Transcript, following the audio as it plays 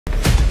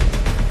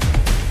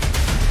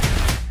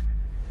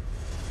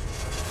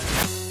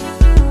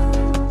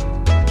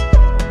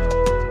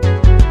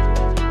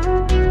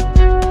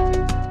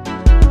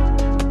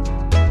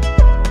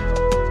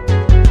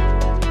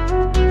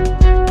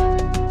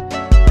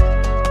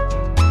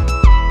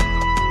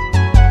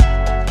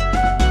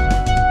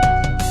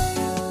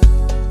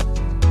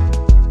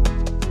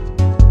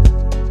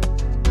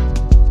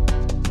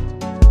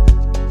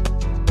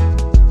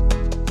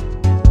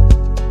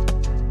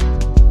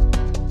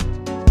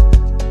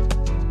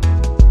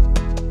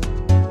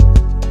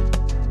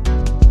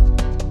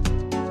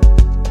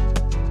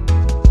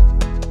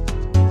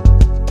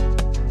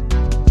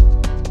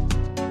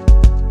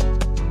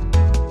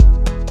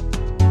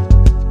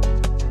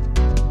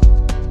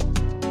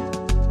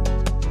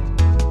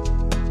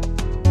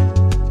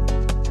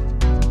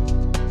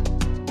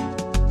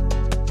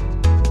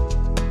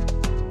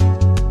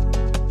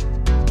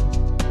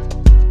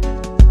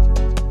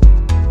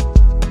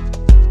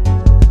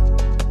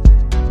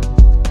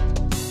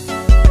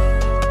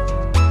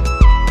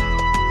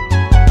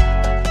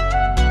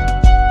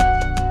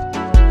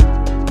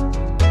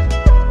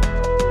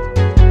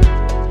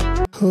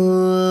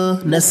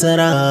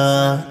nasara,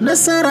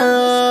 nasara,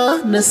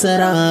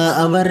 nasara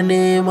abar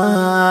nema.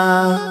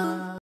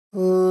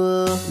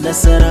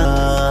 Nasara,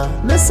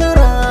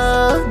 nasara,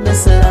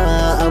 nasara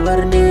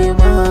abar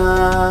nema.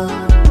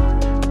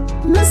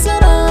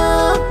 Nasara,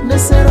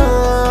 nasara,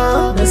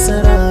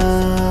 nasara.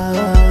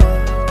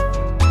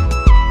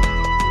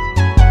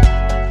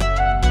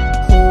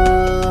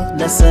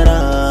 Nasara,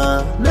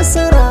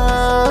 nasara,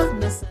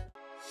 nasara.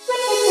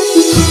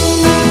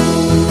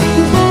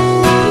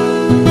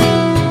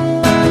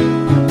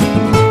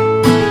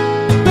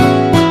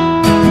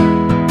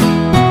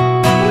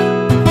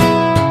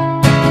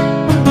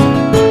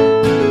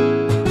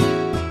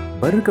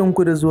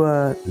 Barkanku da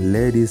zuwa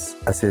Ladies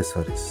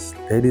Accessories.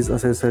 Ladies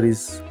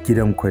Accessories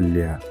gidan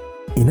kwalliya.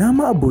 Ina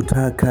ma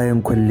abota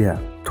kayan kwalliya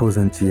to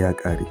zance ya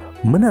ƙare.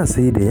 Muna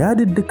sai da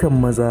yadiddukan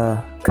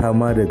maza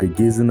kama daga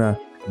gezina,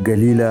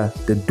 galila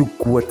da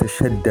duk wata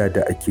shadda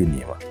da ake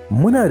nema.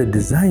 Muna da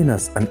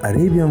designers and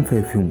Arabian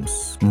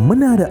perfumes.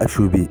 Muna da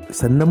ashobe,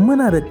 sannan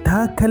muna da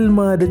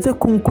takalma da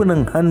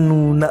jakunkunan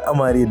hannu na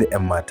amare da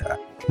 'yan mata.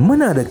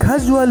 Muna da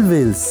casual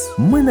veils,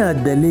 muna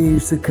da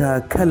lesuka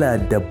kala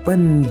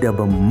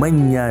daban-daban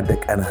manya da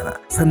ƙanana,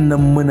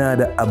 sannan muna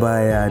da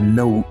abaya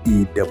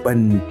nau'i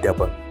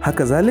daban-daban.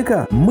 Haka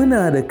zalika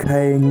muna da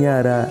kayan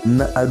yara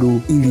na ado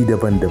iri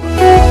daban-daban.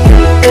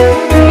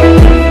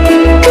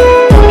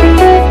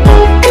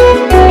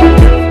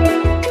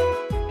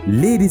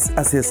 Ladies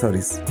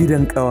Accessories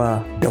gidan ƙawa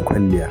da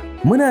kwalliya.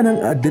 Muna nan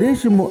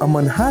adireshin mu a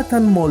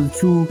Manhattan Mall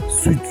 2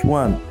 Suite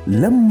 1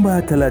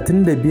 lamba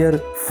 35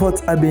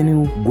 4th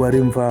Avenue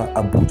Gwarinfa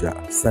Abuja.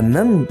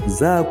 Sannan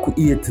za ku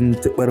iya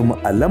tuntuɓar mu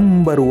a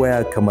lambar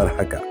waya kamar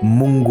haka.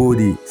 Mun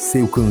gode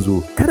sai kun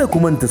zo. Kada ku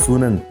manta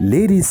sunan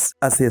Ladies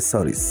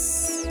Accessories.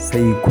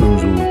 Sai kun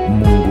zo,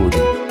 mun gode.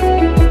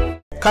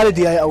 Khalid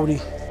ya yi aure.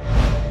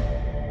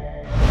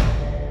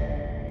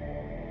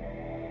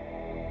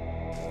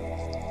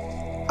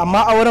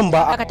 Amma auren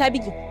ba aka ta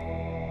bigi.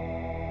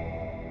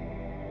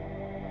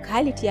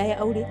 Khalid ya yi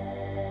aure.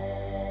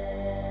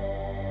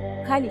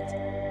 Khalid,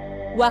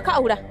 wa ka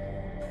aura?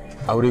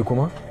 Aure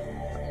kuma?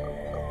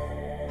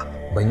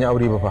 Ban yi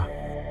aure ba fa.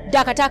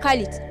 Dakata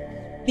Khalid,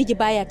 bigi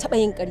baya taɓa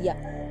yin ƙarya,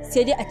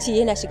 sai dai a ce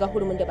yana shiga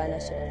hurumin da ba na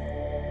shiga.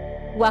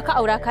 Wa ka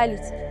aura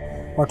Khalid?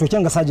 Wato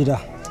kyan ga Sajida.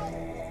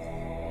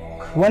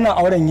 Wannan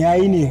auren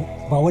yayi ne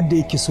ba wanda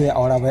yake so ya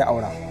aura ba ya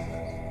aura.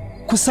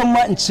 Kusan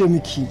ma in ce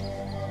miki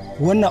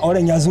wannan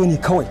auren ya zo ne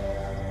kawai,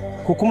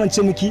 ko kuma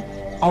ce miki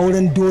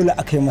auren dole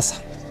aka yi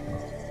masa.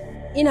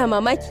 Ina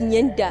mamakin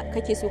yanda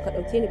kake so ka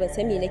ɗauke ni, ban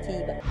san me nake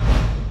yi ba.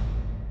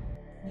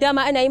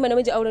 Dama ana yi ma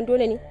namiji auren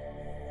dole ne?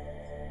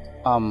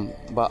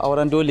 Ba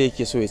auren dole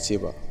yake so ya ce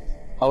ba,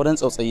 auren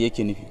tsautsayi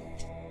yake nufi.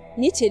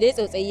 Ni ce dai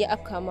tsautsayi ya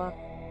afka ma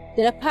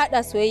da na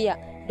faɗa soyayya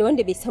da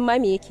wanda bai san ma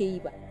me yake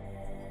yi ba.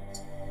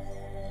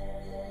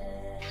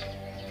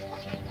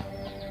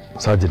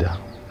 Sajida,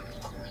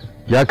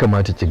 ya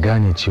kamata ki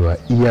gane cewa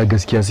iya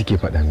gaskiya suke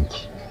faɗa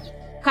miki.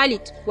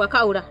 Khalid, wa ka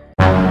aura?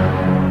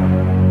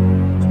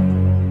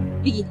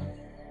 Bigi,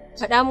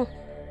 faɗa mu,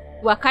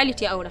 wa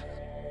Khalid ya aura?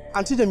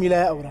 Anti Jamila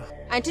ya aura.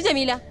 Anti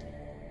Jamila?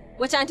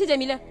 Wace Anti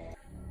Jamila?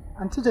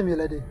 Anti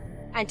Jamila dai.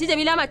 Anti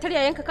Jamila matar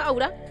yayanka ka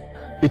aura?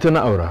 Ita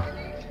na aura.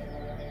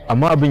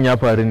 Amma abin ya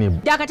faru ne.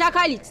 Dakata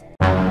Khalid.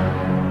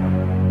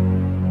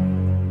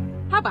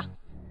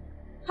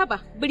 Haba,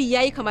 biri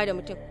yayi kama da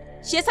mutum.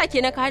 Shi yasa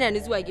kenan ka hana ni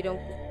zuwa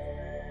gidanku.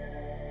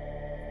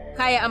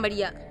 Kaya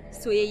amarya,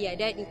 soyayya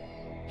daɗi.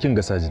 Kin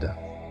ga Sajida,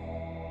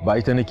 ba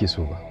ita nake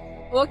so ba.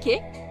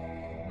 Okay,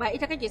 ba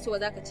ita kake so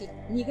za ka ce,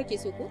 ni kake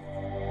so ko?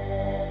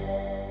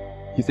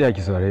 Ki tsaya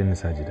ki saurare ni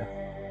Sajida.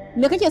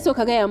 Me kake so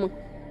ka gaya min?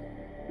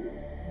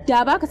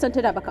 Da ba ka san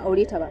ta da baka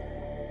aure ta ba.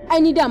 Ai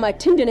ni dama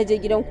tun da na je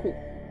gidanku,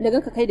 na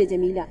ganka kai da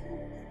Jamila.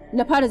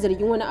 Na fara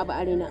zargin wani abu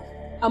a raina,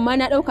 amma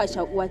na ɗauka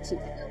shakuwa ce.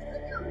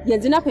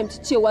 Yanzu na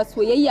fahimci cewa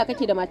soyayya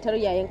kake da matar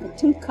yayanka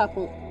tun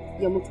kafin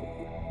ya mutu.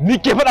 Ni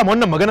ke faɗa ma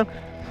wannan maganan?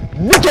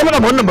 Ni ke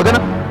faɗa ma wannan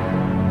maganan?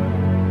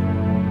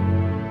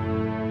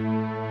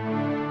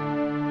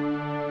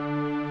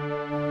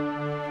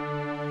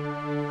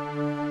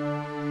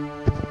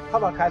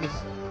 Haba Khalid,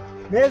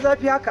 me ya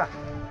zafi haka?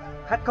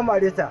 Har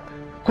kamare ta.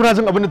 Kuna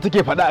jin abin da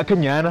take faɗa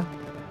akan yayana?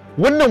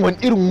 Wannan wani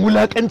irin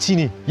wulakanci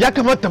ne? Ya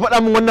kamata ta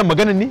faɗa min wannan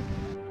maganan ne?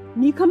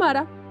 Ni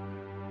kamara?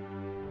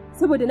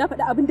 Saboda na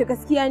faɗa abin da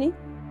gaskiya ne?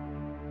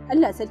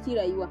 Allah sarki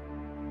rayuwa.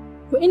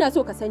 To ina so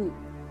ka sani,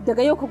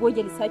 daga yau ka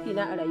goge lissafi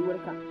na a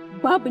rayuwarka.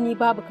 Babu ni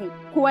babu kai,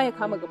 kowa ya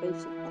kama gaban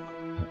shi.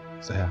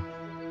 Tsaya.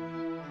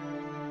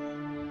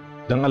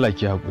 Dan Allah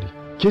ki haƙuri.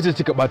 Ke ce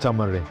kika ɓata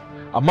min rai,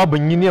 amma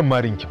ban yi niyyar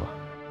marin ki ba.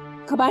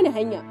 Ka bani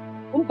hanya,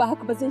 in ba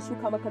haka ba zan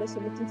shuka maka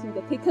rashin mutuncin da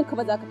kai kanka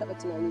ba za ka taɓa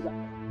tunani ba.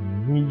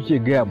 Ni ke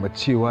gaya ma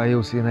cewa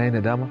yau sai na yi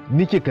nadama?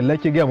 Ni ke kalla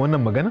ke gaya ma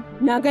wannan magana?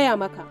 Na gaya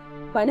maka,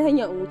 ba ni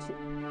hanya in wuce.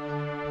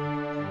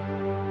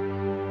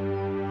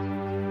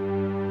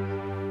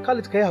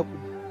 Khalid ka yi haƙuri.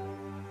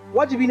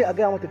 Wajibi ne a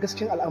gaya mata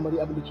gaskiyar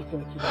al'amari abin da ke kai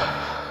ki.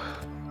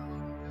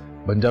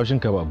 Ban jawo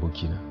shinka ba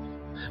abokina.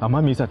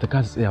 Amma me yasa ta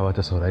kasa tsayawa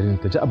ta saurare ni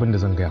ta ji abin da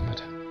zan gaya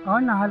mata? A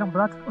wannan halin ba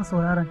za ta taɓa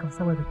sauraron ka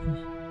saboda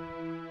kishi.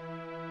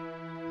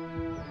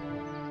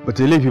 ba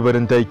ta yi laifi ba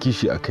don ta yi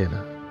kishi a kaina,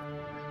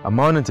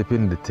 amma wannan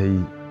tafiyar da ta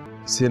yi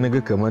sai na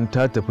ga kamar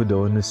ta tafi da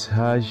wani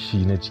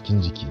sashi na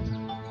cikin jikina.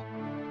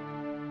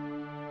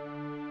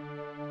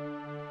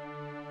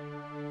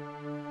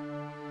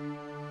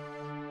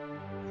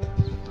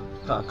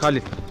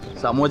 Khalid,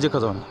 samu waje ka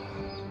zauna.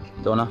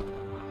 Zauna.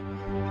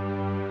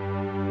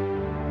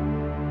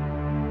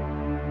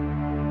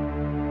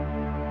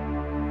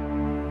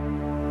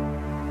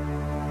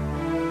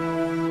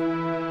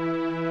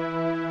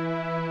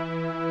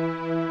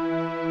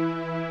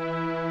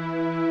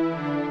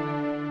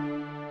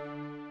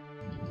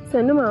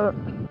 Sannu mama.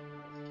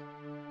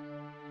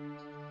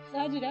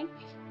 Sajida?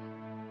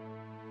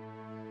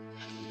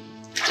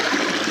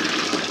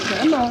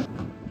 Mama,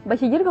 ba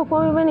ki girka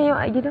komai bane yau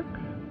a gidan?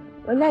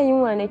 Wallahi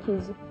yunwa nake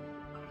ji.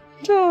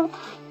 To.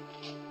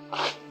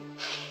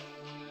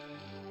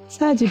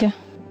 Sajida.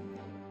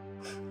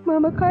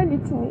 Mama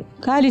Khalid ne.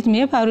 Khalid me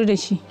ya faru da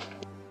shi?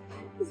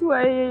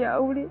 Zuwa yayi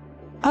aure.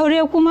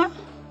 Aure kuma?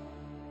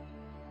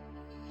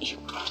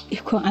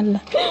 Ikon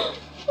Allah.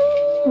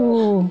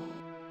 Oh.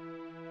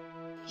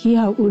 Ki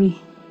haƙuri.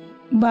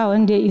 Ba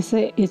wanda ya isa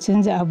ya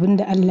canza abin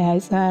da Allah ya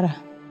tsara.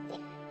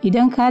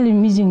 Idan Khalid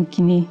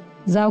mijinki ne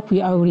za ku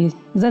yi aure,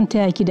 zan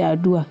taya ki da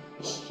addu'a.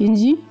 Kin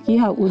ji? Ki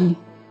haƙuri.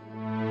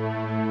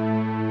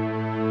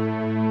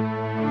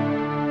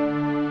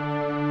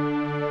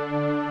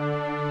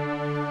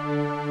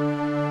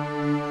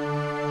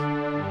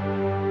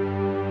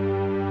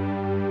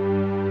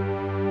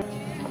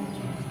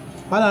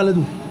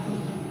 Aladu,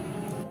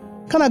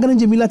 kana ganin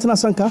Jamila tana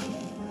son ka?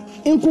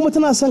 In kuma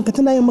tana son ka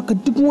tana yin maka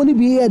duk wani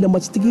biyayya da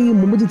mace take yin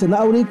mijinta na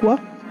aure kuwa?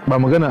 Ba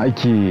magana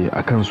ake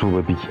akan so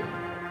ba biki.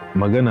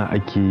 Magana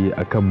ake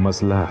akan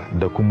maslaha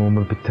da kuma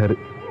mafitar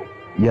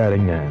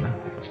yaran yayana.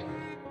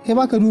 Kai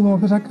ba ka duba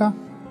mafitarka,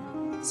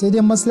 sai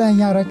dai maslahan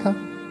yaranka.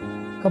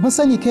 Ka fi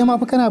sani kai ma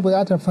fa kana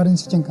buƙatar farin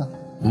cikinka.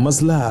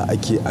 Maslaha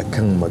ake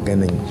akan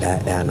maganan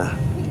ƴaƴana.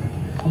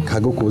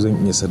 Kaga ko zan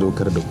iya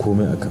sadaukar da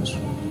komai akan su.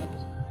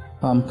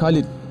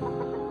 Khalid,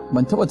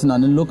 ban taɓa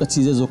tunanin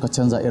lokaci zai zo ka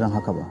canza irin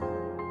haka ba.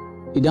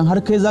 Idan har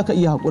kai zaka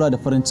iya haƙura da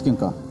farin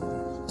cikinka,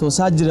 to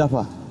Sajida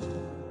fa,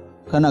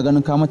 kana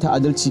ganin ka mata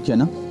adalci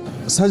kenan?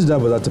 Sajida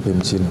ba za ta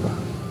fahimce ni ba.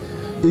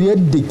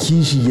 Yadda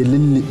kishi ya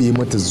lullube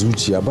mata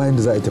zuciya bayan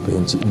da za a yi ta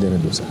fahimci inda na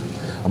dosa.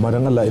 Amma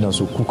don Allah ina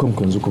so ku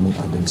kanku yanzu ku mun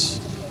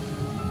adalci.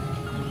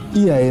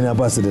 Iyayena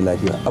ba su da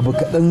lafiya, abu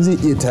kaɗan zai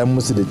iya tayar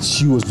musu da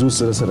ciwo zo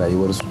su rasa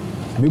rayuwarsu.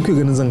 Me kuke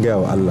ganin zan gaya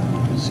wa Allah?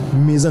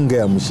 Me zan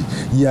gaya mushi?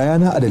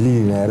 Yayana a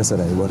dalili na ya rasa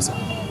rayuwarsa.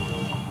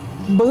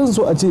 Ba zan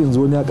so a ce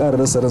yanzu wani ya ƙara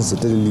rasa ransa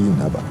ta dalilin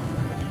na ba.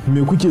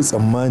 Me kuke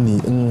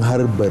tsammani in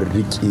har ban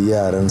riƙe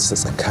yaransa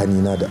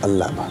tsakanina da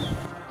Allah ba?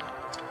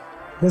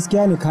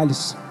 Gaskiya ne Khalid.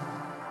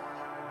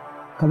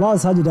 Ka ba wa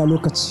Sajida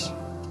lokaci.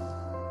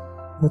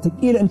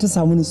 Wataƙila in ta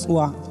samu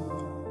nutsuwa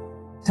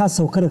ta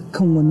sauka da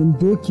kan wannan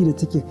doki da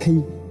take kai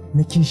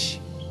na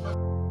kishi.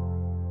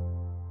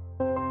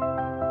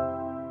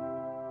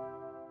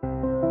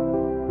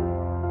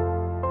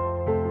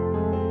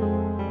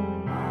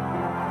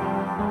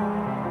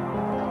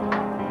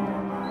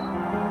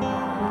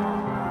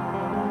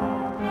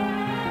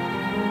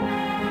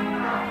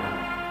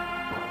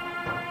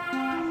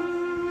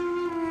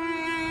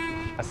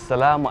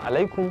 Assalamu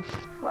alaikum.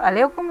 Wa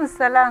alaikum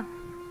assalam.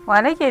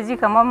 Wa nake ji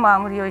kamar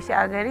Mamur yaushe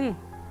a gari?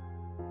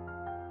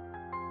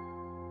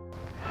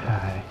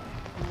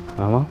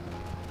 Mama?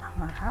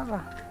 Marhaba.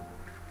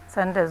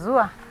 Sanda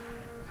zuwa.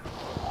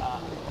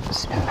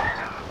 Bismillah.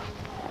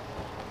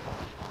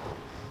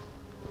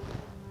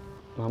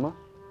 Mama?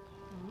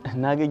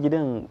 Na ga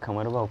gidan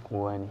kamar ba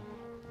kowa ne.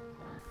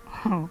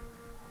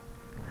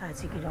 A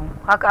ci gidanku.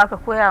 Haka aka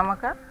koya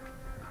maka?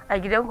 A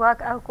gidanku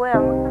haka aka koya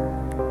maka?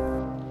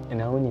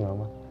 Ina wuni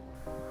mama?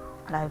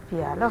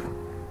 Lafiya lau.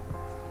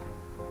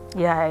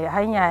 Ya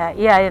hanya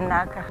iyayen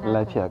naka?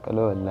 Lafiya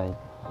kalau wallahi.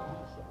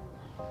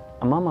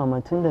 Amma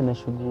mama tun da na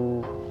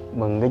shigo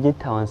ban ga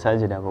gittawan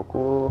Sajida ba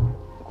ko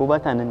ba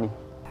ta nan ne?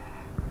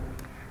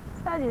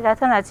 Sajida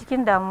tana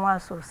cikin damuwa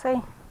sosai.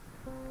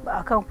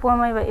 Ba akan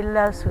komai ba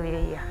illa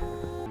soyayya.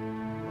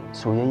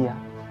 Soyayya?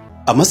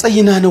 A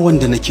matsayina na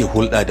wanda nake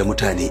hulɗa da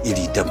mutane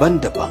iri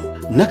daban-daban,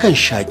 nakan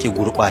shaƙi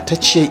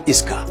gurɓatacciyar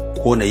iska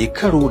ko na yi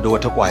karo da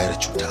wata ƙwayar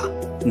cuta.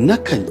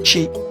 Nakan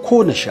ci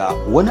ko na sha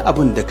wani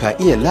abin da ka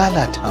iya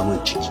lalata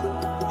min ciki.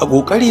 A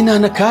ƙoƙarina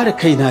na kare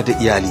kaina da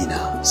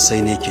iyalina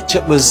sai ne ke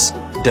cibis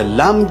da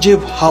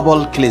Lamjib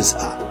Herbal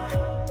Cleanser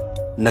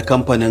na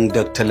kamfanin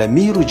Dr.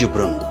 Lamiru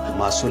Jibrin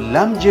masu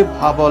Lamjib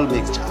Herbal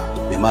Mixture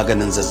mai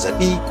maganin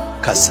zazzaɓi,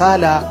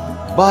 kasala,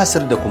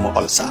 basir da kuma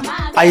ulcer.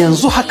 A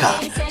yanzu haka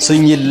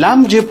sun yi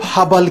Lamjib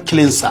Herbal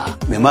Cleanser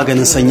mai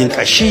maganin sanyin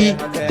ƙashi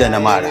da na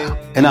mara.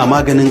 Yana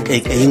maganin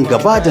ƙaiƙayin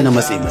gaba da na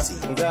matse-matse.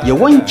 Ya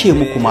wanke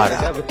muku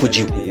mara ku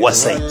ji ku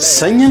wasai.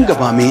 Sanyin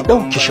gaba mai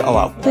ɗauke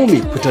sha'awa ko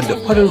mai fitar da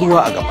farin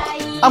ruwa a gaba.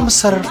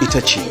 Amsar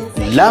ita ce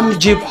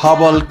Lamjib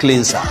Herbal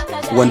Cleanser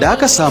wanda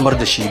aka samar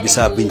da shi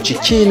bisa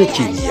bincike na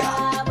kimiyya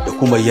da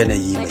kuma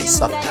yanayi mai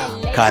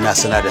tsafta. Kana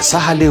suna da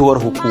sahalewar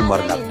hukumar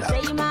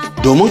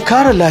NAFDAC. Domin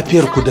kare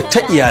lafiyarku da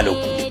ta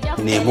iyalinku,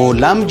 nemo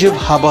Lamjib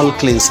Herbal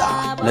Cleanser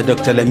na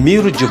Dr.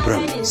 Lamiru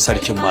Jibrin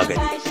sarkin magani.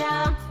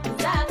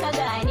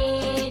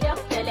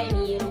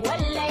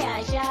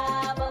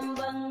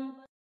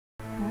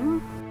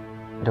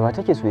 Da wa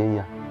take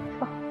soyayya?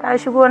 Ta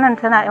shigo nan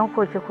tana yan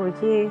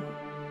koke-koke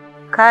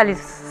Khalid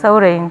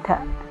saurayinta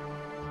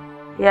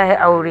ya yi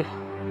aure.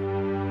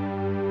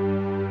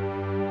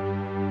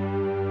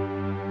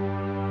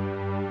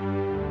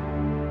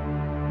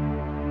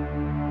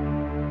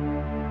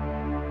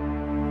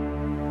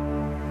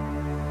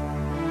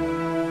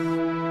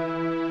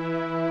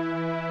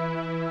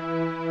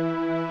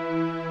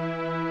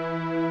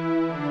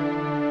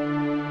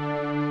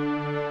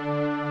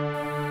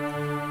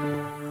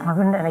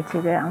 Abin da nake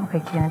gaya maka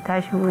kenan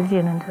ta shigo jiya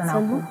nan tana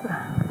kuka.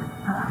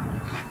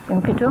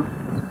 In fito?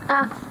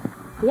 A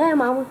yaya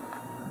mamu.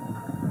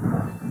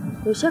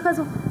 Yaushe ka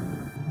zo?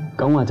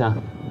 Kanwata,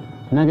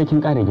 na ga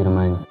kin ƙara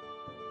girma ne.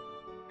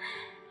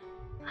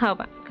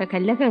 Haba, ka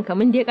kalle kanka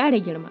mun dai ƙara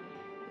girma.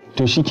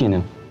 To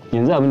shikenan,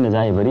 yanzu abin da za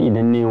a yi bari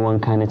idan na yi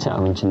wanka na ci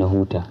abinci na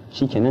huta,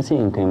 shikenan sai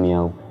in kai mu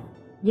yawo.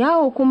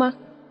 Yawo kuma?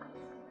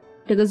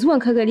 Daga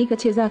zuwan ka gari ka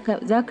ce za ka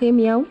yi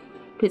mu yawo?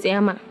 To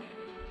tsaya ma.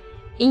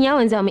 In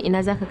yawon za mu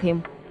ina za ka kai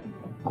mu?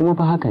 Kuma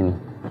fa haka ne,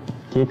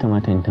 ke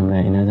kamata in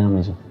tambaya ina za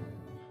mu je.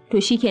 To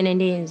shikenan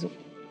dai yanzu,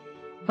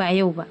 ba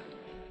yau ba.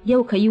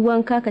 Yau ka yi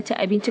wanka ka ci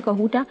abinci ka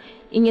huta,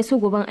 in ya so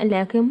goben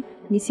Allah ya kai mu,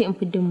 ni sai in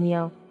fidda mu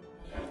yawo.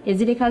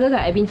 Yanzu dai ka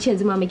ga abinci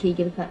yanzu ma muke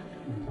girka.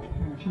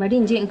 Bari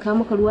in je in kawo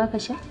maka ruwa ka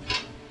sha.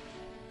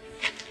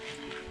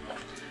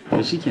 To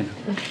shikenan.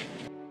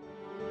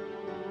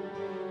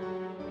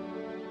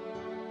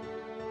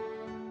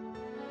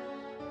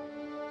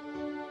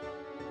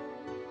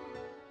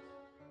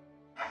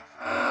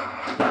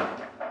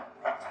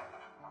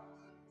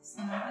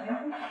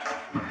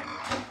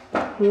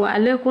 Wa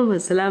alaikum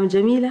assalam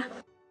Jamila.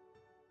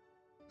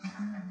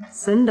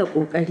 San da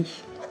kokari.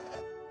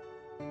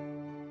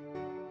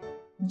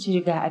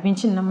 Ji ga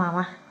abincin nan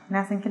mama.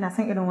 Na san kina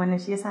son irin wannan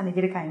shi yasa na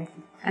girka miki.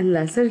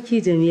 Allah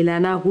sarki Jamila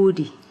na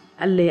gode.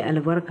 Allah ya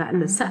albarka,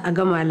 Allah sa a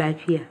gama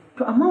lafiya.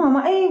 To amma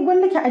mama ai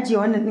gwanda ki ajiye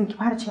wannan din ki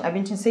fara cin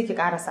abincin sai ki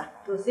karasa.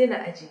 To sai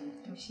na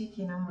ajiye. To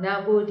shikenan.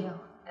 Na gode.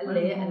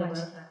 Allah ya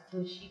albarka.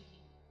 To shi.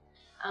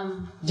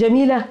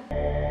 Jamila.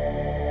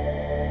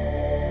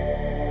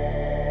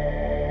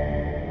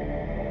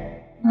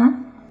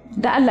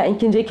 Da Allah in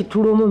kin je ki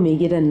turo min mai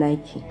gidan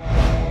naki.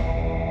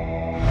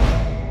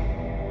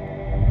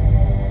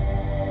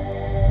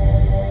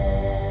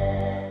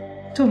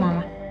 To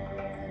mama.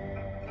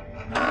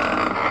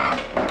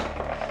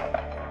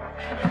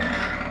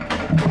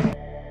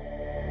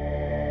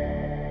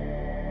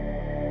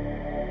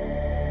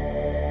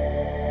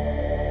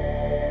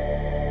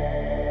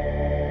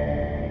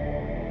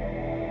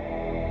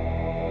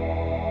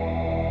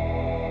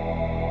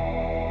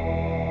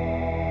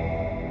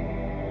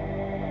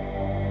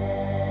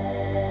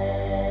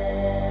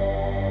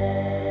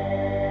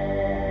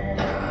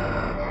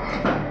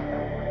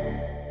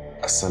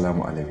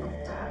 Assalamu alaikum.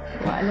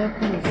 Wa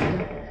alaikum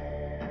assalam.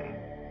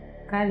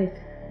 Khalid.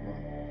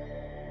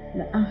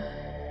 Na'am.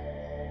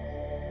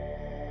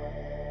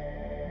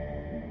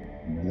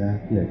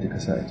 Lafiya kika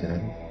sa a kira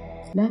ni?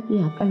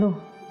 Lafiya kalau.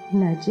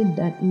 Ina jin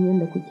daɗin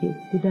yadda kuke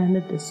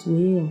gudanar da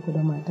soyayyanku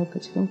da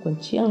matarka cikin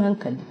kwanciyar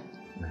hankali.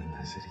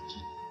 Allah sarki.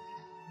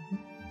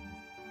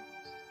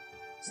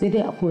 Sai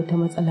dai akwai wata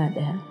matsala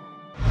ɗaya.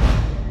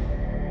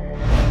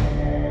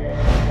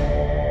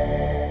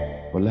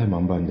 Wallahi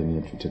ma ban da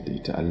niyyar cutar da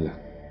ita Allah.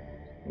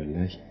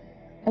 Wallahi.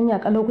 Anya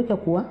kalau kuke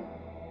kuwa?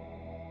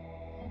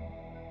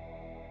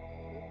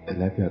 Da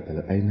lafiya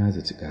kalau ai na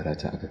zaci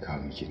karata aka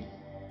kawo miki ne.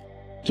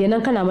 Kenan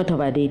kana mata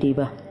ba daidai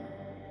ba.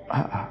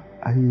 A'a,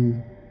 ai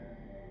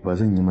ba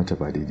zan yi mata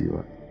ba daidai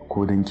ba.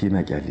 Ko dan ke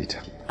na kyale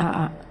ta.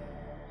 A'a.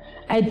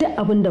 Ai duk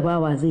abin da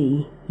bawa zai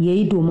yi,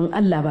 yayi domin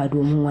Allah ba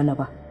domin wani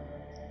ba.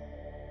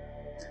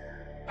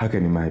 Haka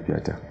ne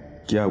mahaifiyata.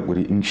 Ki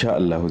hakuri insha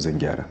Allah zan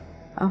gyara.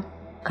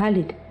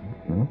 Khalid.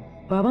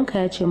 Babanka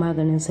ya ce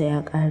maganinsa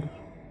ya ƙare.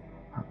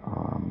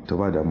 To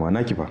ba damuwa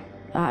naki fa.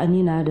 A'a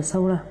ni na da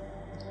saura.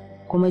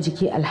 Kuma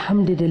jiki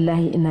alhamdulillah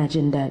ina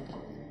jin daɗi.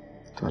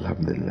 To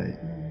alhamdulillah.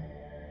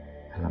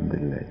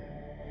 Alhamdulillah.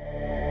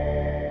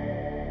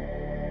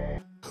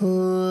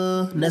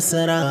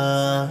 Nasara,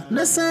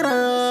 nasara,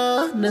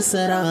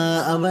 nasara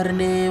a bar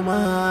nema.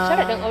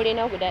 Sharaɗin aure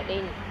na guda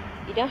ɗaya ne.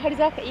 Idan har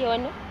za ka iya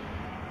wannan,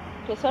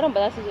 to sauran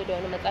ba za su zo da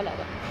wani matsala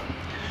ba.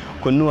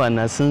 Kunnuwa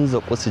na sun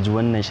zaƙo su ji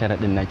wannan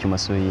sharaɗin naki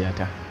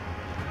masoyiyata.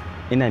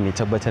 Ina mai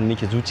tabbatar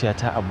miki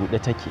zuciyata a buɗe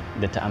take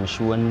da ta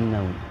amshi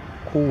wannan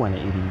kowane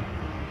iri.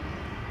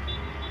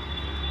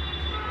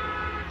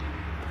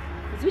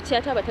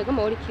 Zuciyata ba ta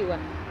gama warkewa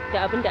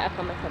da abin da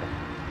aka mata ba.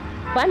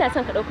 Ba na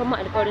son ka ɗaukar min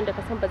alƙawarin da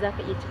ka san ba za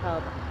ka iya cikawa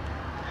ba.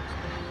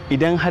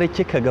 Idan har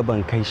kika ga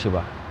ban kai shi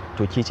ba,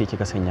 to ke ce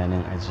kika sanya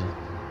nan aji.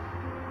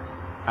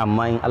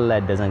 Amma in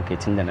Allah yadda zan kai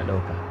tun da na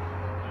ɗauka.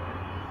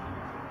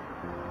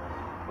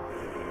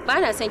 Ba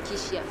na son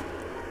kishiya.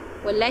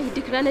 Wallahi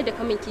duk ranar da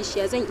ka min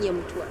kishiya zan iya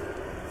mutuwa.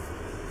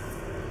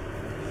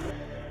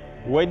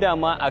 Wai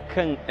dama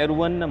akan yar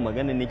wannan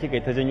magana ne kika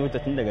ta janyo ta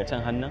tun daga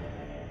can hannun?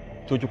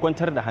 To ki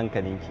kwantar da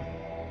hankalinki.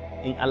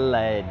 In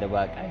Allah ya yarda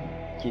ba ƙari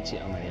ke ce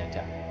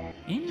amaryata.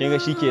 Kin ga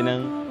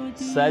shikenan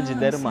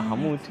Sajidar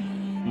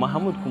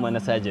Mahmud kuma na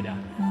Sajida.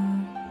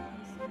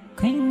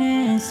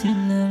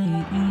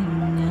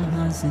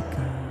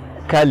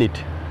 Khalid.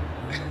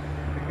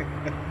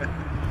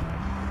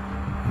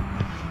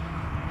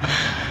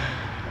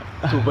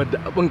 To ba da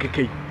abin ka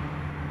kai.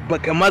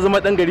 Baka ma zama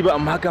dan gari ba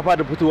amma ka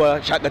fara fitowa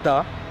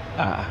shakatawa?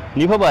 A'a,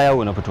 ni fa ba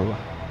yawo na fito ba.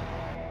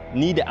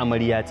 Ni da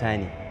amaryata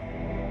ne.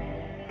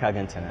 Ka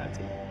ganta na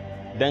tsaye.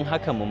 Dan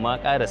haka mu ma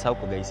ƙarasa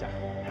ku gaisa.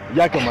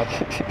 Ya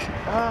kamata.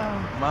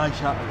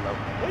 Masha Allah.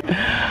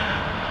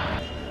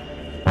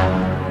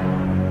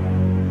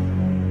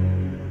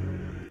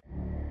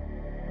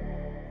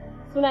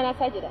 Sunana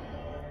Sajida.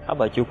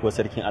 Haba ke kuwa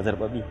sarkin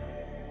azarbabi.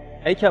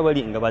 Ai kya bari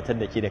in gabatar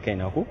da ke da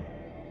kaina ko?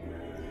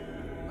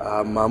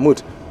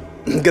 Mahmud,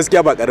 gaskiya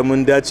ba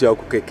karamin dacewa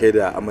kuka kai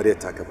da amaryar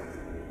taka ba.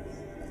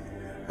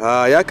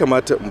 Ya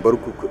kamata in bar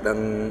ku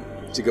dan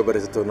ci gaba da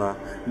tattauna.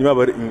 Ni ma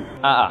bari in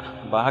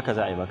A'a, ba haka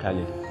za a yi ba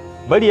Khalid.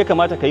 Bari ya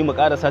kamata ka yi mu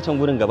ƙarasa can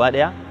gurin gaba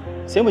ɗaya,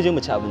 sai mu je mu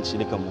ci abinci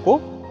dukanmu ko?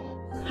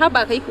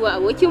 Haba kai kuwa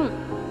abokinmu.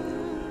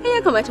 Ai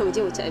ya kamata mu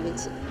je mu ci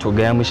abinci. To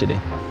gaya mishi dai.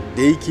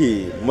 Da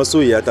yake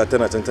masoyiyata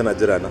tana can tana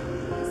jira na.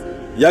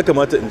 Ya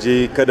kamata in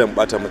je kada in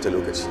bata mata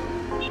lokaci.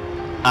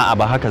 A'a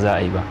ba haka za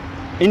a yi ba.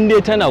 In dai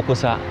tana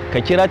kusa, ka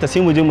kira ta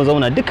sai mu je mu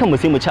zauna dukanmu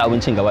sai mu ci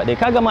abincin gaba ɗaya.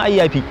 Kaga ma ai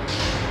yafi.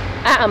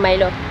 A'a my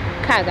love,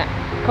 kaga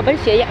ka bar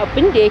shi yayi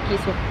abin da yake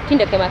so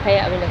tunda kai ma kai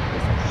abin da kake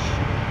so.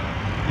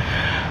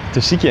 To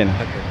shikenan.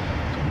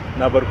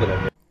 Na bar ku da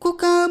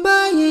kuka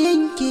baya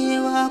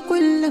yankewa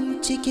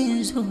kullum cikin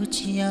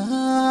zuciya.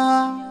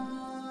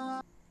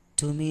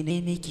 To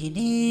mene miki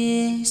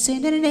ne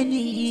sanar da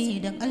ni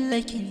dan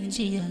Allah kin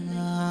jiya.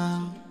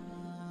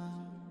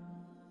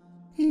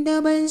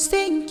 Da ban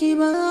san ki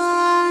ba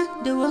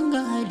da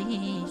wanga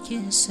hali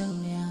kin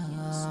sauya.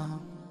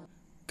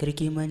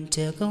 Karki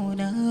manta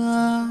kauna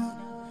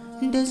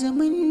da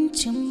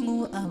zumuncin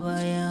mu a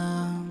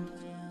baya.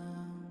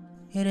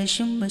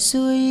 Rashin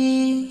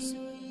masoyi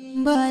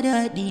ba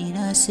daɗi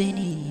na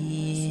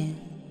sani,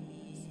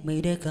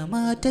 mai da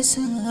kamata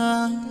sa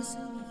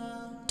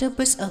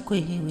tabbas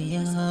akwai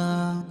wuya.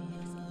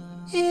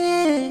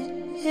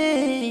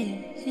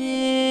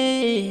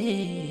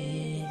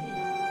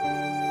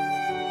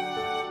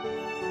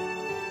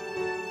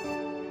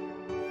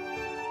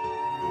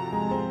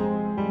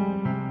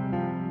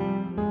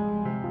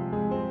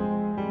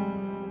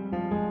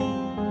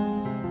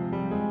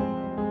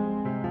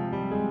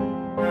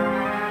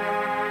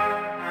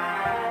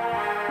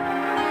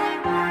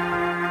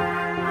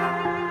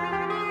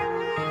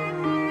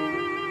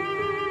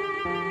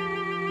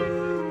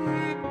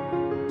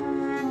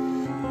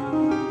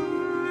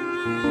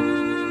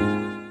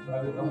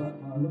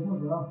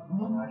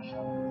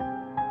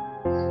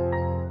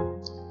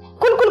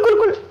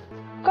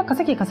 Ka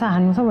sake ka sa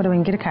hannu saboda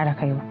ban girka da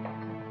kai ba.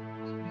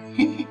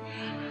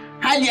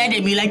 Hajiya da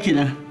Mila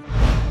kenan.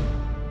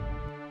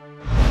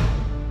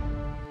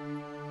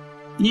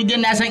 Ni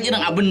dai na san irin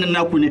abin nan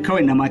naku ne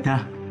kawai na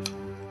mata.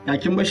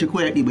 Yakin bashi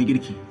ko ya ɗiba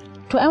girki.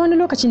 To ai wani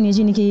lokacin ne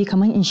ji nake yi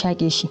kamar in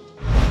shaƙe shi.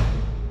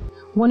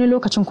 Wani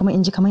lokacin kuma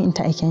in ji kamar in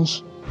ta aiken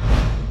shi.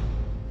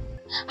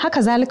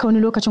 Haka zalika wani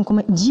lokacin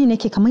kuma ji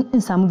nake kamar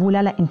in samu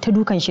bulala in ta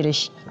dukan shi da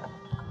shi.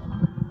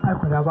 Ai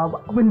kuda babu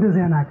abin da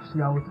zai na ci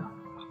ya wuta.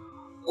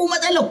 Ku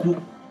matsalar ku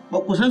ba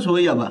ku san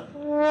soyayya ba.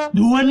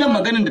 Duk wannan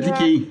maganar da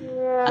take yi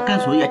akan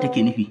soyayya take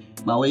nufi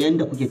ba wai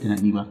yanda kuke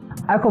tunani ba.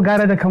 Ai ko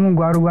gara da kamun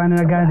gwaruwa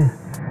na gane.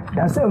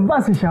 Da sai in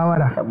ba su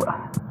shawara.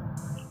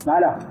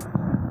 Mala.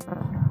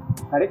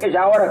 Ka rike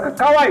shawara ka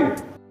kawai.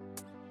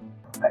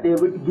 Ka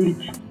ɗebi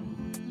girki.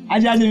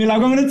 Aji mila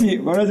gwamnati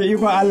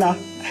iko Allah.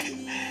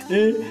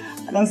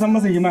 Dan san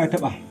masa hima ya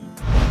taba.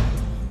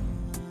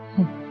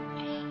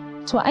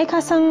 To ai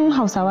ka san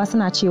Hausawa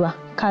suna cewa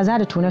kaza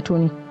da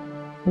tone-tone.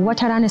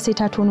 Wata rana sai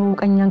ta tono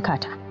wukan yanka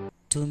ta.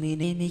 To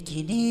mene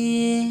miki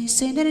ne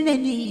sanar da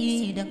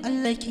ni dan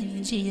Allah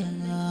kin jiya.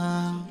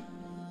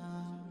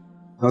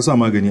 Ka sa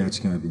magani a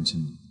cikin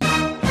abincin.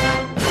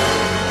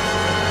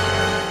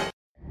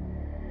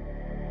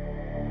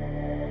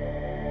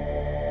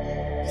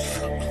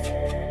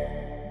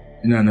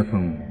 Ina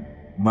nufin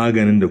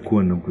maganin da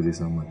kowannen ku zai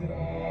samu madara.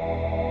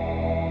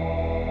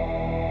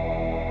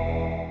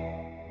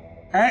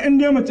 Ai in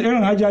dai mace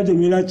irin Hajiya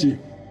Jamila ce.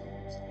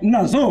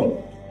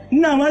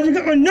 Ina ma ji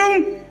gaban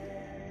nan.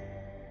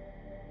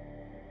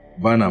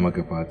 Ba na maka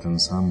fatan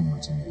samun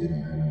mace mai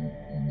irin halin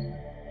Jamila.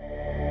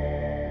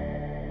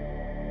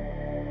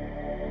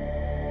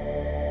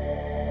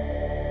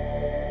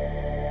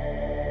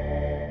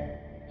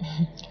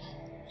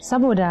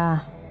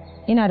 Saboda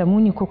ina da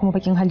muni ko kuma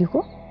bakin hali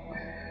ko?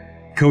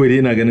 Kawai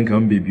dai ina ganin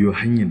kamar bai biyo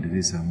hanyar da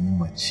zai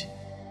samu mace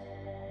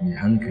mai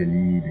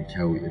hankali da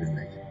kyawu irin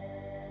naki.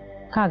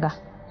 Kaga,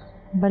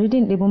 bari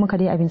din ɗebo maka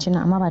dai abincin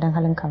nan amma ba don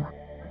halinka ba.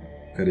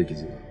 Kada ki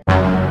je.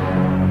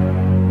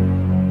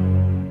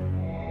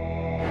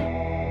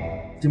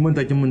 Kin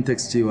mun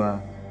text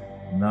cewa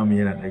namu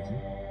yana ɗaki?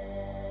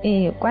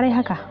 kwarai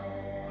haka.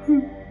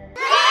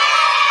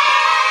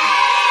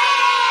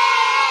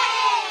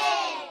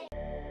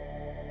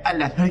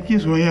 Allah sarki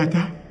soyayya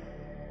ta.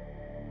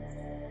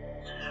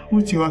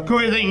 Wucewa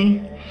kawai zan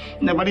yi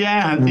na bar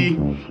yaya hantsi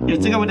ya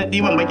ci gaba da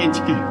ɗiban bakin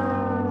ciki.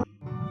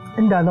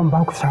 Inda zan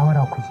ba ku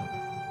shawara ku ji,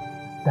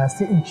 da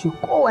sai in ce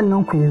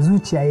kowannen ku ya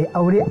zuciya ya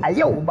aure a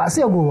yau ba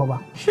sai gobe ba.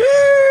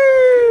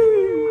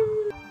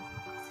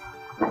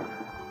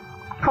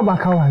 Ka ba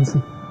kawo hantsi.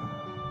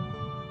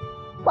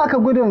 Ba ka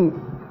gudun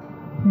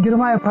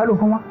girma ya faɗo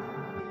kuma?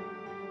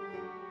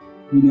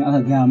 Ni ne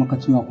aka gaya maka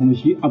cewa kuma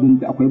shi abin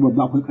da akwai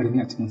babba akwai ƙarfi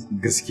a cikinsa.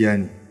 Gaskiya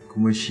ne,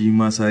 kuma shi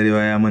ma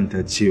sarewa ya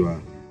manta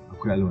cewa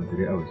akwai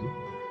almadarai a waje.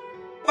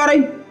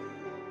 Ƙwarai,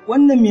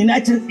 wannan mai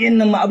nacin tsayen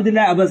nan ma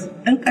Abdullahi Abbas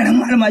ɗan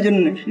ƙaramin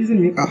almajirin nan shi zan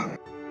miƙa.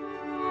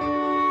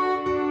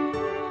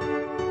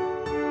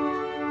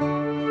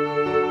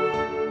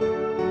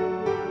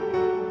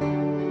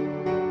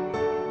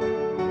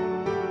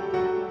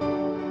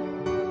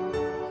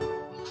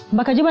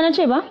 Baka ji ba na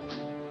ce ba?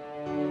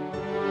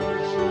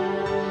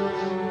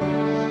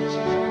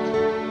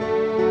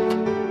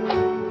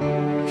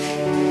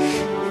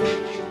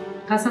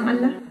 Ka san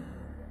Allah?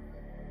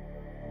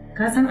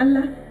 Ka san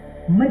Allah?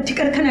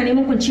 Matukar kana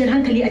neman kwanciyar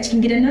hankali a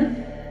cikin gidan nan,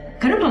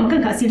 ka rufa ma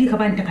kanka asiri ka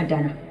bani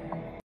takardana.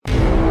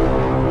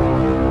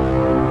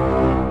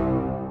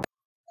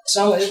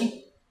 Assalamu alaikum.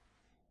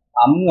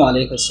 Amma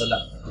alaikum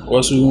salam.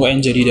 Wasu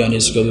 'yan jarida ne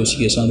suka zo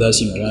suke son za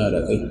su yi magana da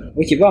kai.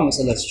 Oke, ba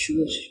matsala su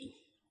shigo.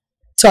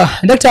 To,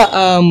 Dakta,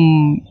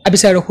 a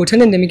bisa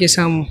rahotannin da muke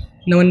samu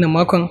na wannan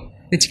makon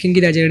na cikin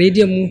gidajen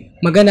rediyon mu,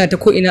 magana ta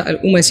ko'ina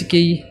al'umma suke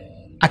yi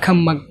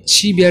akan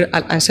cibiyar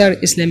Al-Ansar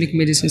Islamic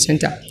Medicine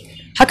Center.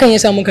 Hakan ya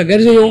sa muka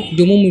garzayo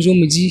domin mu zo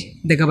mu ji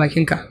daga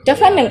bakinka. Ta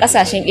fannin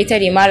kasashen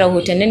ƙetare ma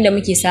rahotannin da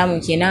muke samu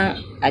kenan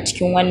a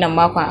cikin wannan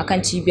makon akan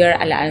cibiyar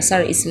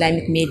Al-Ansar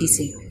Islamic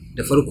Medicine.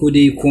 Da farko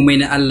dai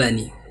komai na Allah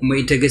ne, kuma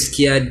ita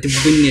gaskiya duk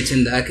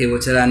binnetin da aka yi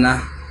wata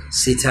rana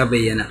sai ta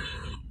bayyana.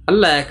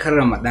 Allah ya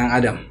karrama ɗan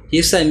Adam,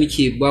 yasa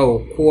muke ba wa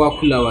kowa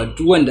kulawa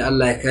duk wanda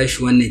Allah ya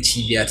kashi wannan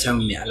cibiya ta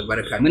mai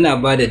albarka. Muna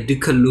ba da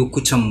dukkan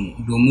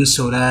lokutanmu domin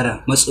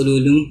saurara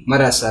matsalolin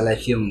marasa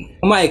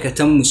lafiyarmu.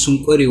 Ma'aikatanmu sun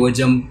ƙware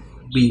wajen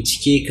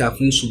bincike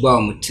kafin su ba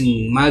wa mutum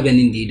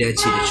maganin da ya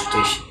dace da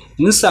cutar shi.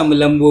 Mun samu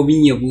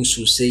lambobin yabo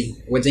sosai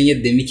wajen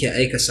yadda muke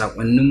aika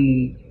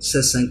saƙonninmu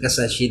sassan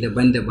ƙasashe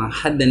daban-daban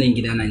har da nan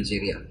gida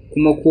Najeriya.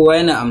 Kuma kowa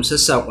yana amsar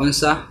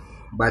saƙonsa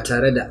ba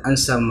tare da an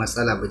samu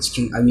matsala ba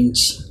cikin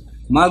aminci.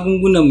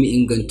 Magungunanmu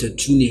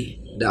ingantattu ne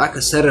da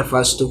aka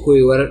sarrafa su ta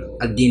koyewar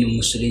addinin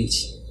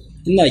musulunci.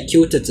 Ina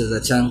kyautata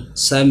zaton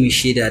samun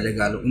shaida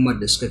daga al'ummar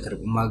da suka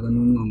karɓi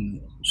magungunanmu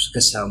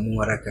suka samu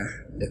waraka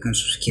da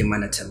kansu suke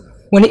mana talla.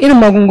 Wani irin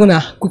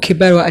magunguna kuke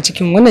bayarwa a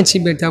cikin wannan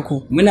cibiyar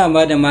taku? Muna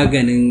ba da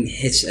maganin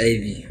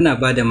HIV, muna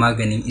ba da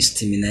maganin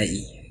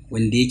istimina'i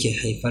wanda yake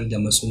haifar da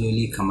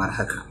matsaloli kamar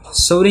haka.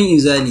 Saurin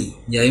inzali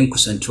yayin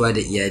kusantuwa da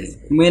iyali,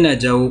 kuma yana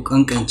jawo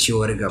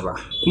kankancewar gaba,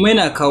 kuma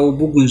yana kawo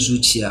bugun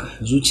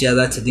zuciya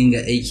za ta dinga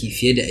aiki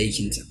fiye da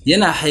aikinta.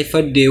 Yana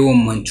haifar da yawan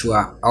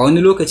mantuwa, a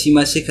wani lokaci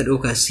ma sai ka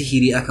ɗauka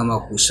sihiri aka ma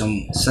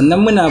kusanmu. Sannan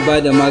muna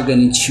ba da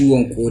maganin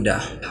ciwon koda,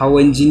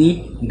 hawan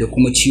jini da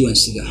kuma ciwon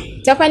siga.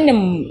 Ta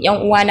fannin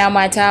 'yan uwana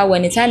mata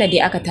wani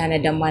tanadi aka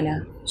tanadan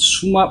mana?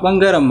 Su ma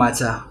ɓangaren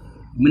mata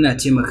muna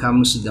taimaka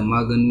musu da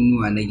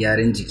maganunuwa na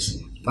gyaran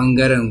jiki,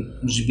 ɓangaren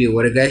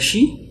zubewar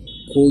gashi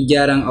ko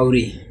gyaran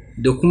aure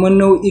da kuma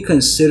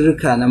nau'ikan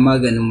sirrika na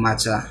maganin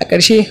mata. A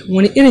ƙarshe,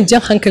 wani irin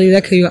jan hankali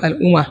za ka yi wa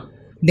al'umma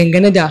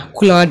dangane da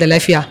kulawa da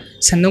lafiya,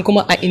 sannan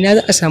kuma a ina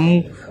za a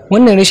samu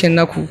wannan rashin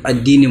naku?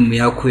 Addininmu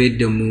ya koyar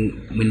da mu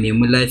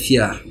nemi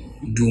lafiya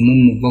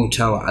domin mu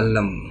bauta wa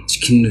Allahnmu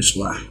cikin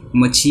nutsuwa,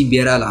 kuma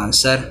cibiyar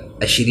Al-Ansar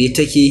a shirye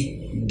take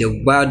da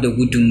ba da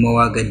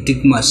gudunmawa ga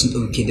duk masu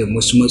ɗauke da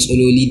wasu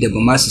matsaloli da ba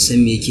ma su san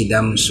me yake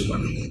damun su ba.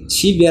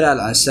 Cibiyar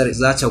Al-Ansar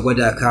za ta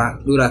gwada ka,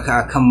 ɗora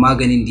ka akan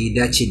maganin da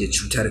ya dace da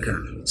cutarka.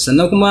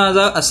 Sannan kuma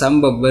za a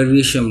samu babban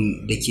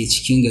reshen da ke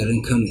cikin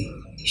garin Kano,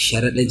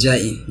 Sharaɗa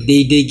Ja'in,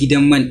 daidai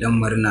gidan man ɗan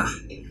Murna.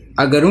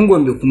 A garin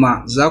Gombe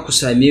kuma za ku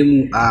same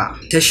mu a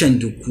tashan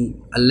Dukku,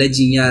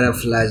 Allajin Yara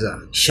Plaza,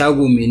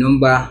 shago mai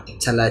namba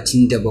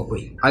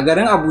 37. A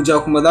garin Abuja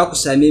kuma za ku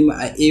same mu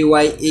a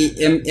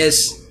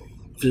AYAMS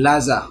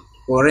Plaza,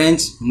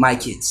 Orange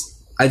Market.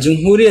 A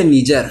jamhuriyar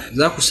Nijar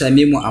za ku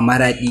same mu a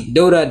Maraɗi,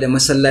 daura da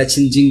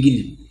masallacin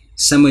Jingili,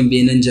 saman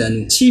Benin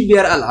Janu.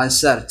 Cibiyar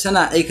Al-Ansar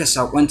tana aika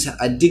saƙonta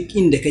a duk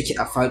inda kake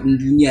a faɗin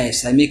duniya ya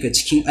same ka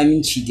cikin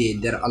aminci da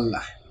yardar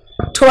Allah.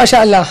 To masha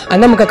Allah, a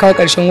nan muka kawo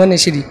ƙarshen wannan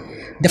shiri.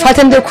 Da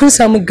fatan dai kun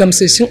samu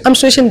gamsassun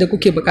amsoshin da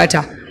kuke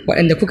bukata,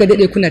 waɗanda kuka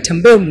daɗe kuna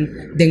tambayar mu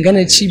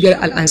dangane da cibiyar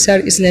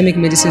Al-Ansar Islamic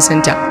Medicine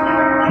Center.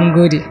 Mun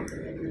gode.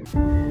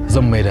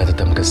 Zan maida ta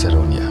tamkar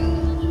sarauniya,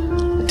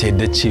 ta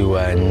yadda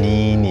cewa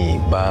ni ne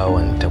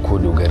bawanta ko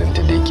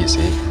dogarinta da yake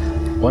tsaye.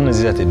 Wannan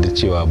zai ta yadda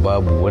cewa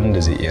babu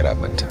wanda zai iya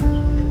rabanta.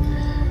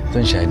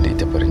 Zan shahar da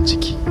ita farin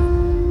ciki,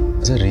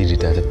 zan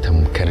ririta ta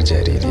tamkar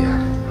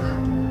jaririya.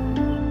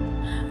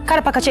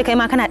 Karfa ka ce kai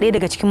ma kana ɗaya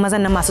daga cikin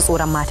mazan nan masu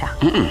tsoron mata.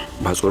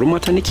 Ba tsoron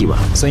mata nake ba.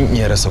 Zan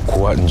iya rasa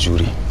kowa in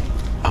jure,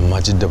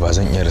 amma Jidda ba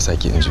zan iya rasa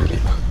ki in jure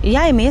ba.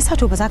 Yaya me yasa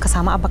to ba za ka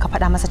samu abba ka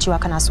faɗa masa cewa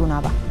kana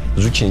sona ba?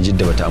 Zuciyar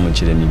Jidda bata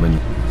amince da ni bane.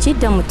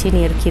 Jidda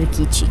mutuniyar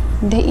kirki ce.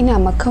 Da ina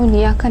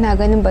makauniya kana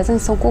ganin ba zan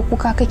san ko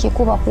kuka kake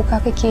ko ba kuka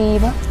kake yi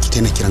ba? Ki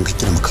daina kiran ka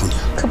kira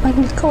makauniya. Ka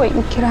bani kawai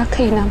in kira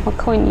kaina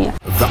makauniya.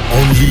 The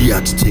only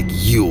yardstick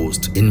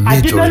used in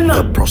measuring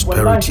the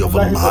prosperity of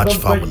a large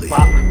family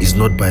is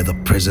not by the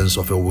presence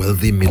of a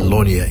wealthy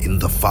millionaire in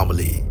the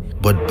family,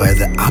 but by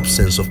the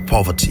absence of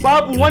poverty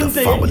in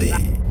the family.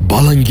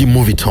 Balangi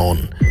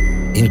Movietone,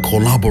 in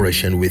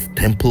collaboration with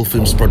Temple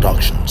Films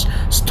Productions,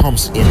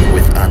 storms in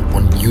with an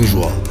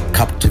unusual,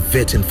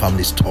 captivating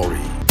family story.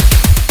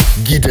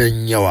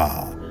 Gidan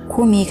Yawa.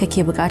 Ko me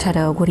kake bukata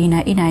daga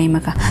gurina ina yi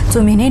maka. To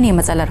menene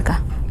matsalarka?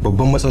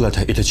 Babban matsala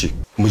ta ita ce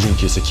mijin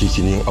ke sake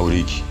ki ne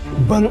aure ki.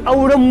 Ban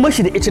auren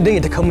mashi da ita dan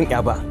ya ta kamun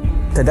ya ba.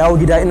 Ta dawo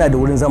gida ina da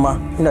wurin zama,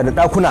 ina da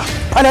dakuna.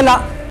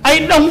 Falala.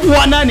 Ai dan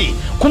uwana ne,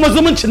 kuma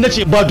zumuncin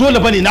nace ba dole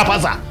bane na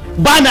fasa.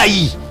 Ba na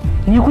yi.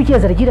 Ni kuke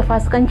zargi da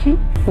fasikanci?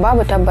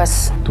 Babu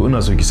tabbas. To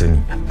ina so ki sani,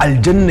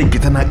 aljanna ki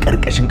tana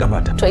karkashin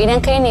kafata. To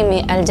idan kai ne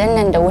mai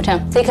aljannan da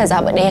wutan, sai ka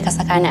zaɓi ɗaya ka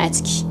saka ni a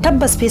ciki.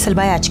 Tabbas Faisal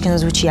baya cikin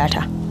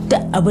zuciyata.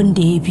 Duk abin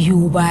da ya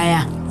biyo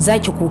baya,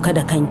 zaki kuka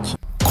da kanki.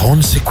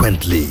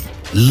 Consequently,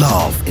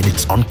 love in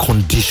its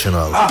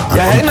unconditional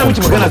and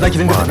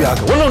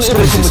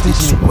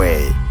uncontrollable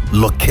way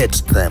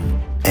locates them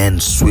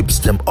and sweeps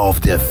them off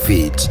their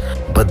feet,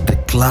 but the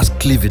class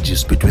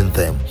cleavages between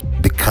them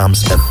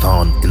becomes a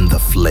thorn in the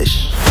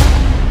flesh.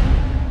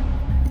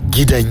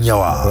 Gidan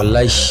Yawa.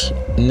 Wallahi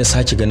in na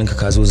sake ganin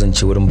ka zo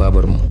zance wurin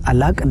babar mu.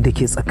 Alakar da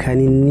ke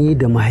tsakanin ni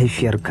da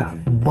mahaifiyarka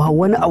ba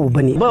wani abu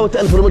bane. Ba wata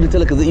alfarma da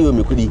talaka zai yi wa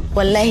mai kuɗi.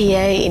 Wallahi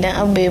yayi idan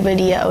an bai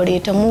bari ya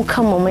aure ta mu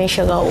kanmu mai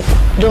shiga uku.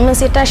 Domin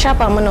sai ta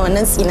shafa mana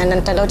wannan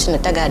tsinanan talaucin da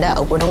ta gada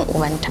a gurin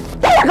ubanta.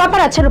 Dai ka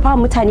fara cin rufa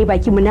mutane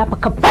baki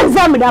munafika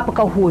banza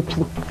munafika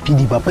hofi.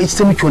 Fidi ba fa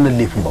ita miki wannan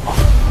laifin ba.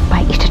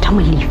 Ba ita ta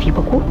mai laifi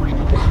ba ko?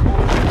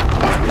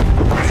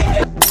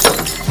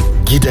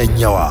 Gidan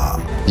Yawa.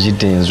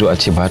 Jidda yanzu a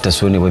ce ba ta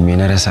so ne ba me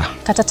na rasa.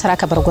 Ka tattara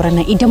ka bar gurin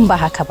nan idan ba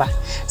haka ba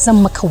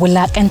zan maka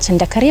wulakancin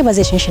da kare ba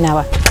zai shinshina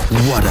ba.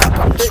 What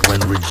happens when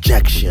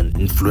rejection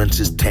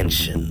influences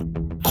tension,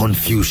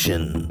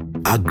 confusion,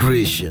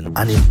 aggression,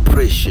 and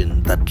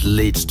impression that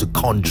leads to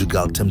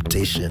conjugal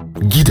temptation?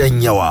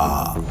 Gidan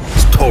Yawa.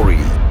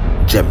 Story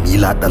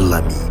Jamila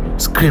Dalami.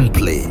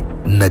 Screenplay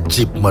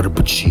Najib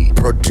Marbuchi.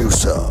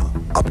 Producer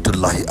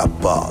Abdullahi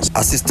Abbas.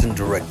 Assistant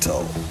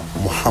Director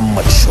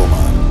Muhammad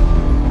Shoman.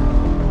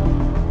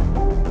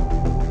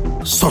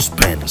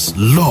 Suspense,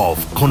 love,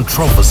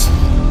 controversy,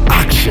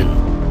 action.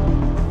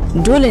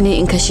 Dole ne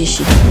in kashe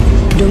shi,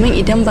 domin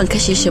idan ban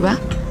kashe shi ba,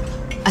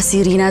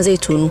 asirina zai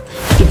tonu.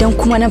 Idan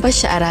kuma na bar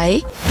shi a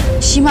raye,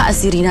 shi ma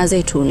asirina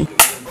zai tonu.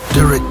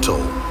 Director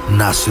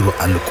Nasiru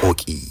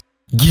Alkoki.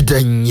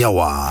 Gidan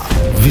Yawa.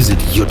 Visit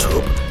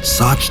YouTube,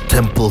 search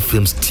Temple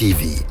Films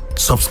TV.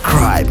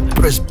 Subscribe,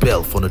 press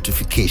bell for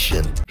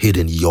notification.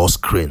 Hitting your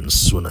screen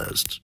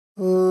soonest.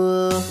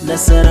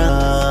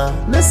 Nasara,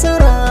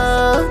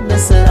 nasara,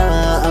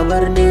 nasara a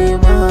bar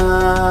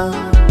nema.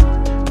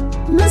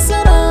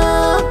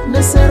 Nasara,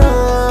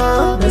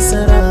 nasara,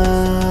 nasara.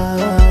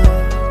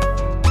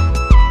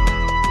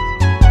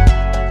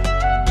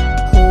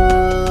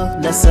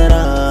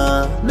 Nasara,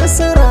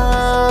 nasara,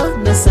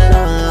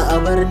 nasara a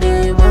bar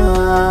nema.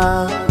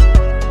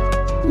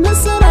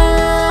 Nasara,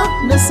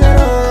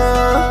 nasara,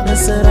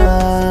 nasara.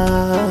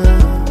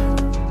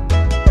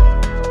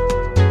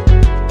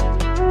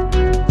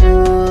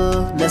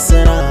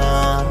 Nasara,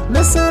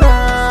 nasara,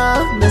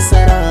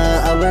 nasara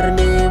a bar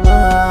nema.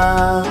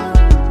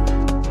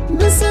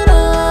 Nasara,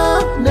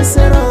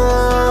 nasara,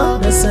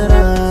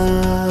 nasara.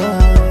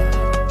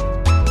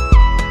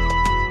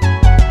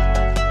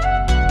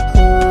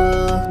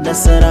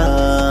 Nasara,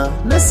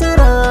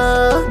 nasara,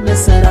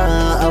 nasara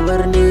a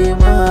bar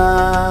nema.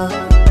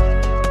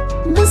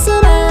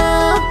 Nasara,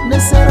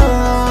 nasara,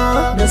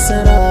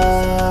 nasara.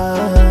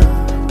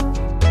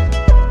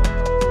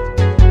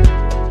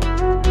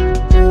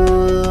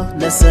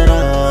 Nasara,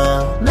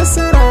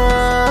 nasara,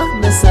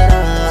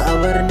 nasara a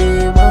bar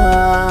nema.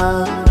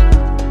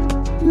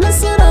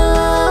 Nasara,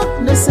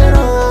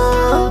 nasara,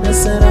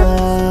 nasara.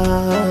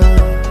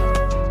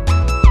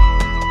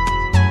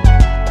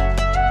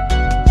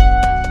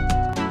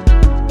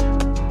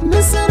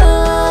 Nasara,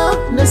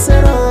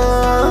 nasara,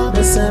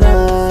 nasara.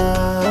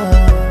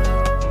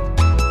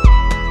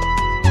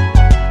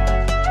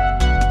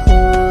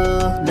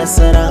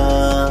 Nasara,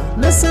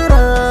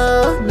 nasara,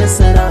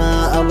 nasara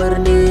a bar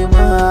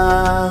nema.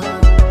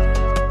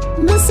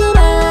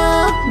 Nasara,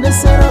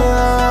 nasara,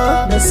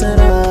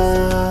 nasara.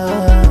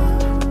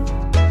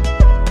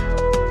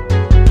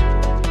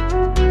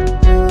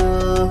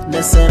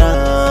 Nasara,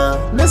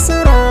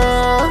 nasara,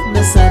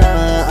 nasara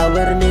a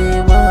bar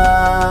nema.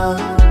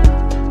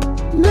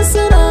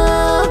 Nasara,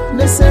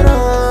 nasara,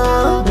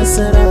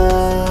 nasara.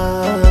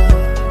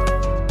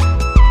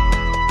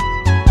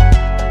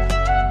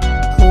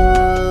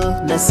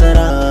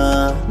 Nasara,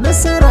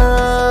 nasara,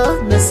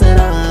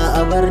 nasara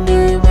a bar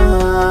nema.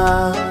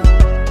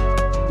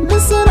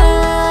 Nasara.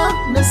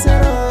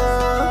 NASARA.